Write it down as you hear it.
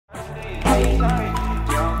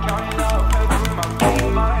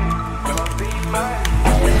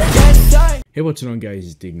Hey, what's going on guys,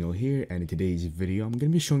 it's Dignal here, and in today's video I'm going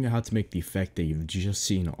to be showing you how to make the effect that you've just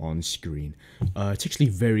seen on screen. It's actually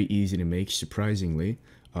very easy to make, surprisingly,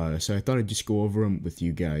 so I thought I'd just go over them with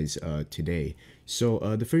you guys today. So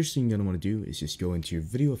the first thing you're going to want to do is just go into your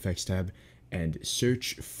video effects tab and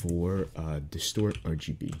search for Distort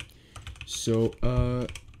RGB. So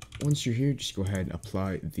once you're here, just go ahead and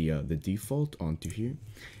apply the default onto here.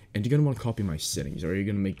 And you're going to want to copy my settings. Or you're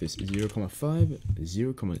going to make this 0,5,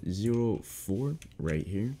 0,04 right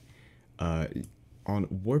here. On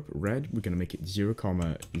warp red, we're going to make it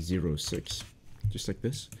 0,06, just like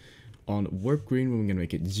this. On warp green, we're going to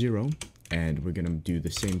make it 0. And we're going to do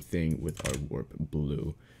the same thing with our warp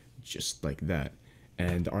blue, just like that.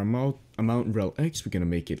 And our amount rel X, we're going to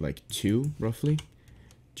make it like 2, roughly,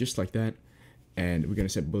 just like that. And we're going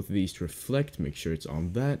to set both of these to reflect, make sure it's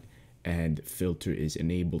on that. And filter is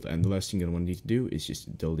enabled, and the last thing you're going to need to do is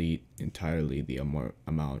just delete entirely the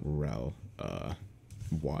amount rel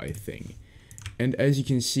y thing. And as you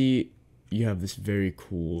can see, you have this very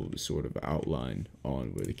cool sort of outline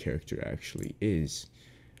on where the character actually is.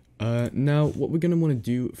 Now what we're going to want to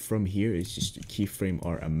do from here is just keyframe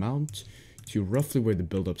our amount to roughly where the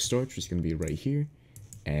build up starts, which is going to be right here,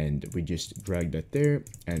 and we just drag that there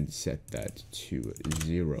and set that to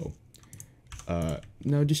 0.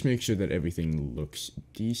 Now just make sure that everything looks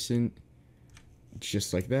decent,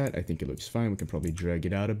 just like that. I think it looks fine. We can probably drag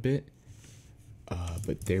it out a bit,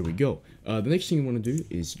 but there we go. The next thing you want to do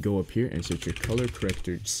is go up here and search your color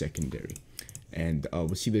corrector secondary, and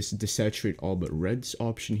we'll see this desaturate all but reds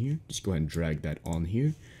option here. Just go ahead and drag that on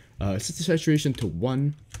here. Set the saturation to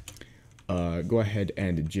 1. Go ahead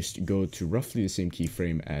and just go to roughly the same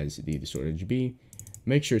keyframe as the Distort RGB.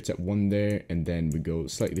 Make sure it's at 1 there, and then we go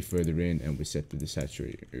slightly further in and we set the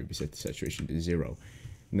saturation to 0.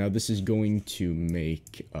 Now this is going to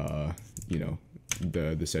make you know,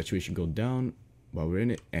 the saturation go down while we're in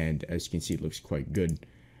it, and as you can see, it looks quite good.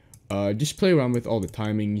 Just play around with all the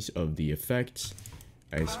timings of the effects,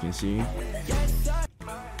 as you can see.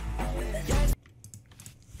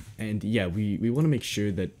 And yeah, we want to make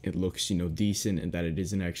sure that it looks, you know, decent, and that it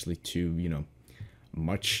isn't actually too, you know,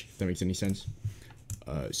 much, if that makes any sense.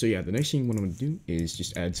 So yeah, the next thing what I'm going to do is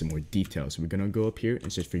just add some more details. So we're going to go up here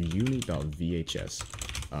and search for UniVHS.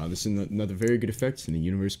 This is another very good effect in the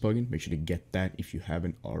UniVHS plugin. Make sure to get that if you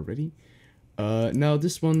haven't already. Now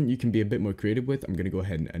this one you can be a bit more creative with. I'm going to go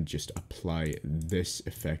ahead and just apply this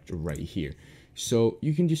effect right here. So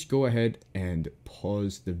you can just go ahead and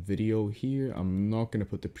pause the video here. I'm not going to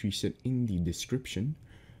put the preset in the description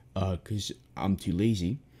because I'm too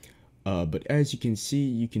lazy. But as you can see,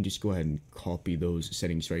 you can just go ahead and copy those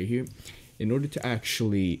settings right here. In order to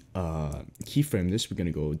actually keyframe this, we're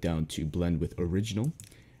going to go down to blend with original.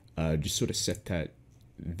 Just sort of set that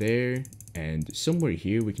there, and somewhere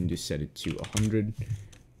here we can just set it to 100,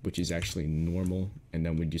 which is actually normal. And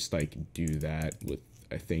then we just like do that with,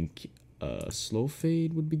 I think, slow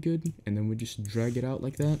fade would be good. And then we just drag it out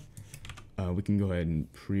like that. We can go ahead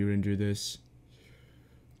and pre-render this.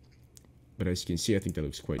 But as you can see, I think that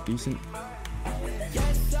looks quite decent.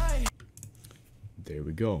 There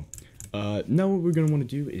we go. Now what we're going to want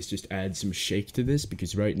to do is just add some shake to this,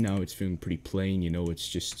 because right now it's feeling pretty plain, you know, it's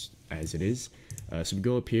just as it is. So we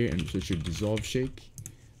go up here and switch your dissolve shake.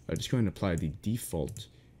 Just go ahead and apply the default.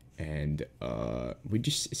 And we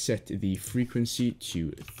just set the frequency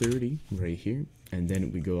to 30 right here. And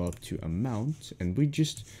then we go up to amount, and we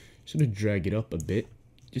just sort of drag it up a bit,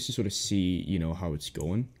 just to sort of see, you know, how it's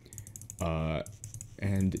going.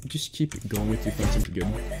 And just keep it going with your thumbs pretty good.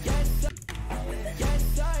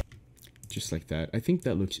 Just like that. I think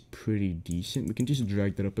that looks pretty decent. We can just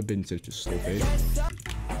drag that up a bit instead of just slow fade.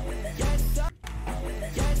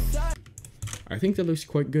 I think that looks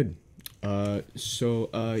quite good. Yeah,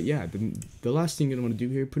 the last thing you want to do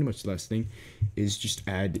here, pretty much the last thing, is just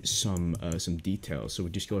add some details. So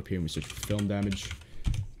we just go up here and we search for film damage.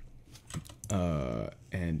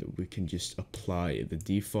 And we can just apply the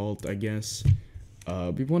default, I guess.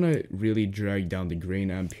 We want to really drag down the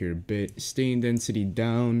grain amp here a bit, stain density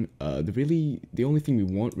down. The only thing we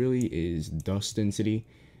want really is dust density.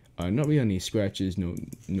 Not really any scratches,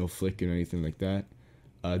 no flicker or anything like that.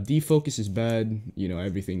 Defocus is bad, you know,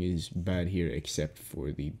 everything is bad here except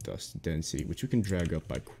for the dust density, which we can drag up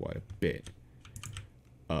by quite a bit.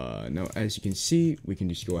 Now, as you can see, we can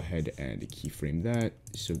just go ahead and keyframe that.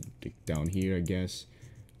 So down here, I guess,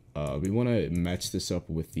 we want to match this up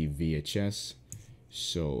with the VHS.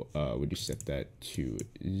 So we just set that to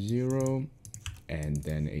 0 and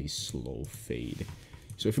then a slow fade.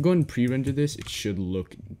 So if we go and pre-render this, it should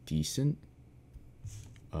look decent.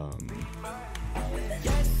 I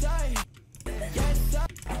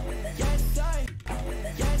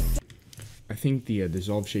think the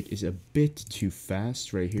dissolve shake is a bit too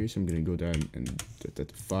fast right here, so I'm gonna go down and set that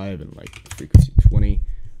to 5 and like frequency 20.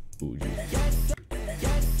 Ooh, geez.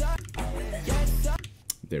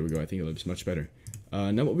 There we go. I think it looks much better.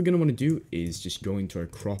 Now what we're gonna want to do is just go into our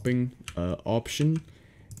cropping option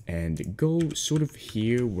and go sort of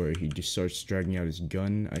here where he just starts dragging out his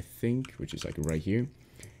gun, I think, which is like right here.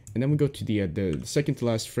 And then we go to the second to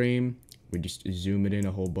last frame. We just zoom it in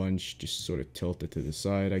a whole bunch, just sort of tilt it to the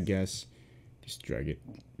side, I guess. Just drag it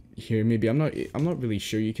here. Maybe I'm not really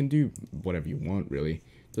sure. You can do whatever you want, really.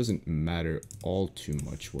 It doesn't matter all too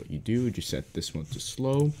much what you do. Just set this one to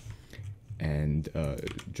slow and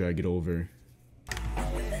drag it over.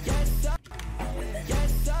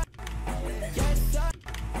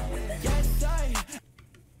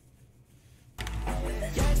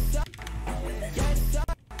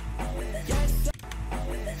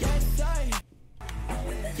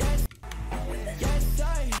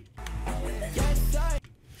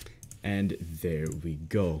 And there we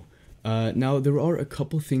go. Now there are a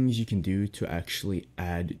couple things you can do to actually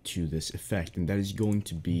add to this effect, and that is going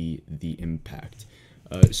to be the impact.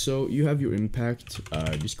 So you have your impact.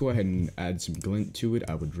 Just go ahead and add some glint to it.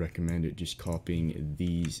 I would recommend it just copying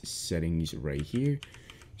these settings right here.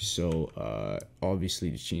 So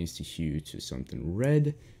obviously just change the hue to something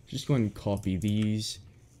red. Just go ahead and copy these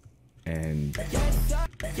and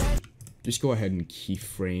just go ahead and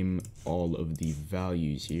keyframe all of the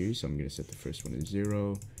values here. So I'm going to set the first one to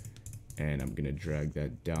 0 and I'm going to drag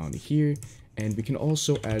that down here, and we can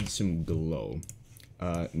also add some glow.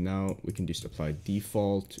 Now we can just apply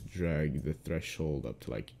default, drag the threshold up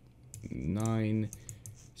to like 9,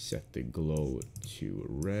 set the glow to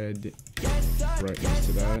red, brightness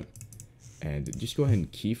to that, and just go ahead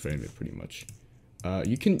and keyframe it pretty much.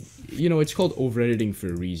 You can, it's called over editing for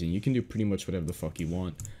a reason. You can do pretty much whatever the fuck you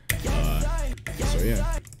want. So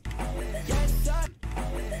yeah.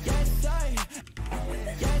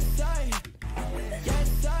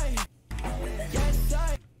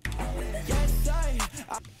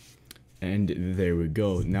 And there we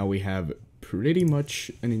go. Now we have pretty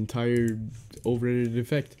much an entire over-edited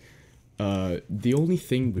effect. The only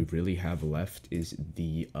thing we really have left is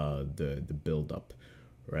the build-up,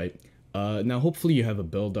 right? Now hopefully you have a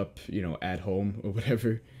build-up, at home or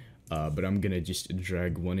whatever. But I'm gonna just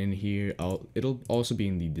drag one in here. It'll also be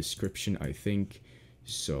in the description, I think.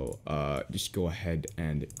 So just go ahead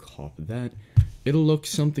and copy that. It'll look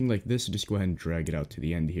something like this. Just go ahead and drag it out to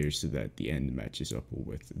the end here so that the end matches up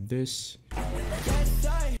with this.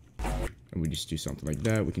 And we just do something like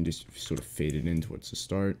that. We can just sort of fade it in towards the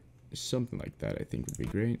start. Something like that I think would be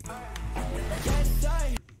great.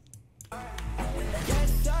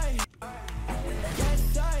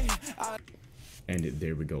 And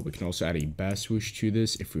there we go. We can also add a bass swoosh to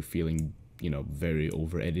this if we're feeling, very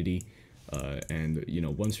over edity. And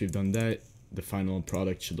once we've done that, the final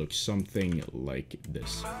product should look something like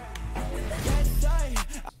this.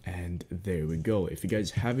 And there we go. If you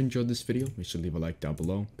guys have enjoyed this video, make sure to leave a like down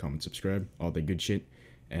below, comment, subscribe, all that good shit.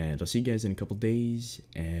 And I'll see you guys in a couple days,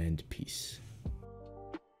 and peace.